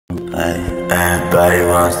Hey, everybody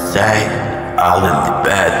wanna say all of the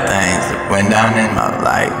bad things that went down in my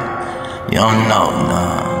life. You don't know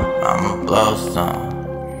none, I'ma blow some.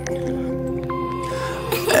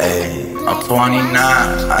 Hey, I'm 29,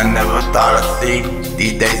 I never thought I'd see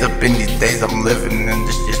these days. Up in these days I'm living in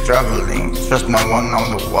this shit struggling. Trust no one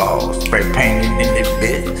on the wall, spray painted in this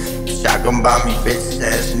bitch. Shotgun by me, bitch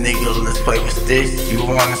ass nigga, let's play with sticks. You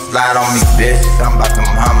wanna slide on me, bitch? I'm about them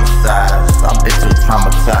homicides. I've been too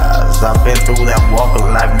traumatized. I've been through that walk of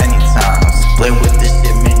life many times. Play with this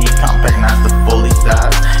shit, mini compact, not the fully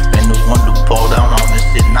size. Been the one to pull down on this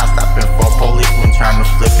shit, not stopping for police when trying to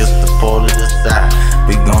flick us to pull to the side.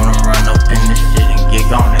 We gonna run up in this shit and get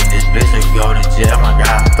gone in this bitch or go to jail. My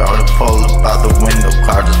God, throw the pole up out the window,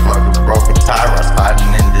 car just fucking broke a tire. I was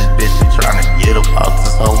hiding in this bitch, we trying to get up out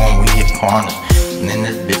this hole when we hit corners. And in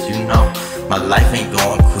this bitch, you know, my life ain't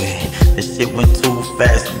going quick. This shit went too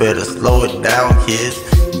fast, better slow it down, kids.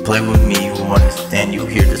 You play with me, you understand, you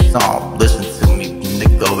hear the song. Listen to me,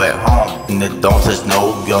 nigga, go back home. And don't touch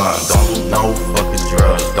no gun, don't do no fucking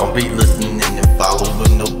drugs. Don't be listening and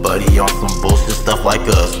following nobody on some bullshit stuff like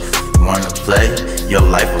us. You wanna play? Your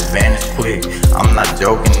life will vanish quick. I'm not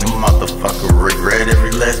joking, the motherfucker regret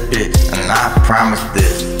every last bit. And I promise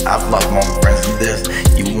this, I've lost more friends than this.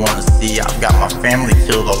 You wanna see, I've got my family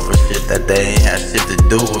killed over shit that they ain't had shit to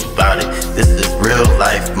do about it. This is real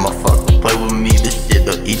life, motherfucker, play with me. This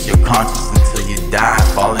shit'll eat your conscience until you die,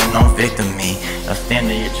 falling on victim-me. I'm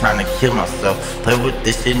standing here trying to kill myself. Play with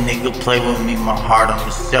this shit, nigga, play with me. My heart on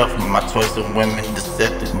the shelf, my choice of women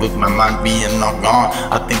deceptive, with my mind being all gone.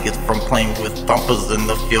 I think it's from playing with thumpers in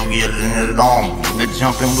the field, getting it on. They're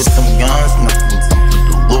jumping with some guns, nothing, something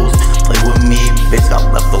to lose. Play with me, bitch, I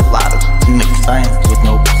left a lot of niggas signs with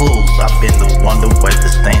no clues. I've been the one to wipe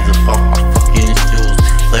the stains off my fucking shoes.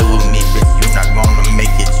 Play with me, bitch, you're not gonna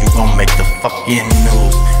make it, you gon' make the fucking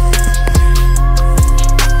news.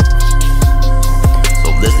 So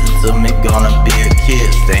listen to me, gonna be a kid,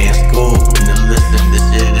 stay in school. And then listen, this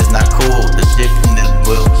shit is not cool, this shit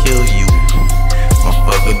will kill you.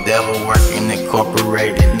 Motherfucker, devil working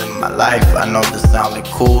incorporated in my life. I know this sounded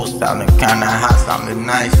cool, sounded kinda hot, sounded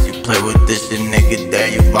nice. You play with this shit, nigga, there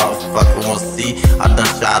you motherfucker won't see. I done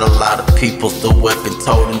shot a lot of people, still weapon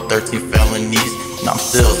toting 13 felonies. And I'm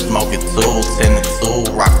still smoking tools, 10 and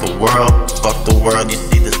 2, rock the world, fuck the world. You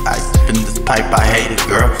see this ice up in this pipe, I hate it,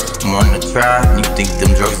 girl. You wanna try, you think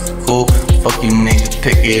them drugs are cool? Fuck you niggas,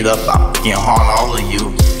 pick it up, I can harm all of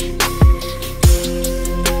you.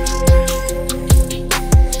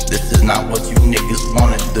 This is not what you niggas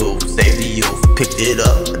wanna do. Save the youth, pick it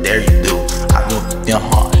up, but there you do. I will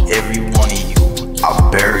haunt every one of you,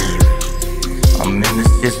 I'll bury you. I'm in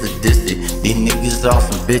this shit sadistic, these niggas are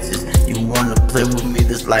some bitches. You wanna play with me,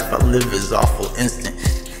 this life I live is awful instant.